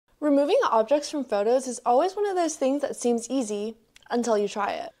Removing objects from photos is always one of those things that seems easy until you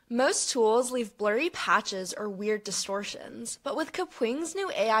try it. Most tools leave blurry patches or weird distortions, but with Kapwing's new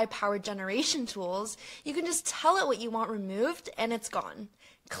AI-powered generation tools, you can just tell it what you want removed and it's gone.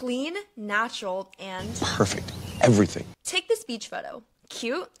 Clean, natural, and perfect. Everything. Take this beach photo.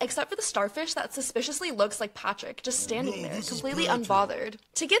 Cute, except for the starfish that suspiciously looks like Patrick, just standing there, completely unbothered.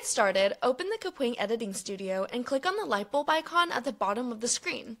 To get started, open the Kapwing Editing Studio and click on the light bulb icon at the bottom of the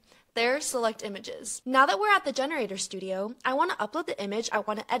screen. There, select images. Now that we're at the generator studio, I want to upload the image I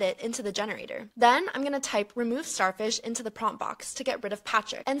want to edit into the generator. Then I'm going to type remove starfish into the prompt box to get rid of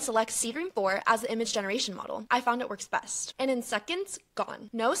Patrick and select Seedream 4 as the image generation model. I found it works best. And in seconds, gone.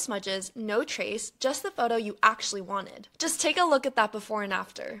 No smudges, no trace, just the photo you actually wanted. Just take a look at that before and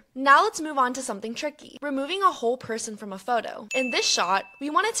after. Now let's move on to something tricky. Removing a whole person from a photo. In this shot, we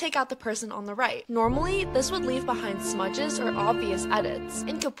want to take out the person on the right. Normally, this would leave behind smudges or obvious edits.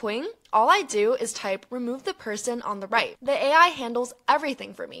 In Kapwing, all I do is type remove the person on the right. The AI handles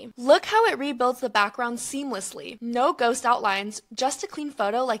everything for me. Look how it rebuilds the background seamlessly. No ghost outlines, just a clean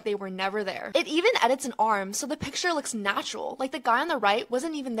photo like they were never there. It even edits an arm so the picture looks natural, like the guy on the right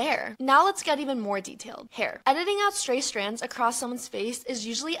wasn't even there. Now let's get even more detailed. Hair. Editing out stray strands across someone's face is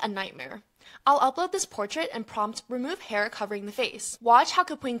usually a nightmare. I'll upload this portrait and prompt remove hair covering the face. Watch how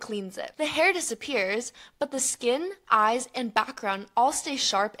Kapwing cleans it. The hair disappears, but the skin, eyes, and background all stay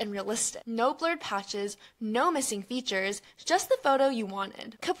sharp and realistic. No blurred patches, no missing features, just the photo you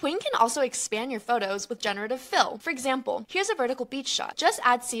wanted. Kapwing can also expand your photos with generative fill. For example, here's a vertical beach shot. Just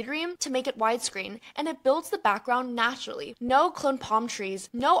add Seedream to make it widescreen, and it builds the background naturally. No clone palm trees,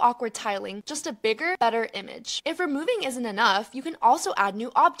 no awkward tiling, just a bigger, better image. If removing isn't enough, you can also add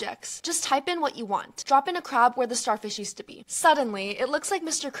new objects. Just type in what you want. Drop in a crab where the starfish used to be. Suddenly, it looks like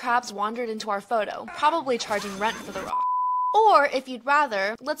Mr. Krabs wandered into our photo, probably charging rent for the rock. Or, if you'd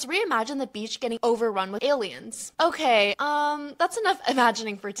rather, let's reimagine the beach getting overrun with aliens. Okay, that's enough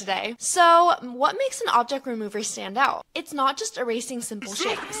imagining for today. So, what makes an object remover stand out? It's not just erasing simple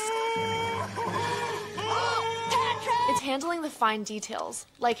shapes. It's handling the fine details,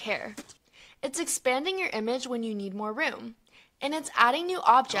 like hair. It's expanding your image when you need more room. And it's adding new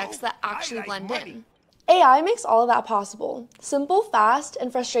objects that actually blend in. AI makes all of that possible. Simple, fast,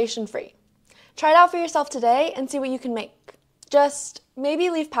 and frustration-free. Try it out for yourself today and see what you can make. Just maybe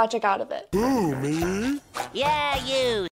leave Patrick out of it. Yeah, you.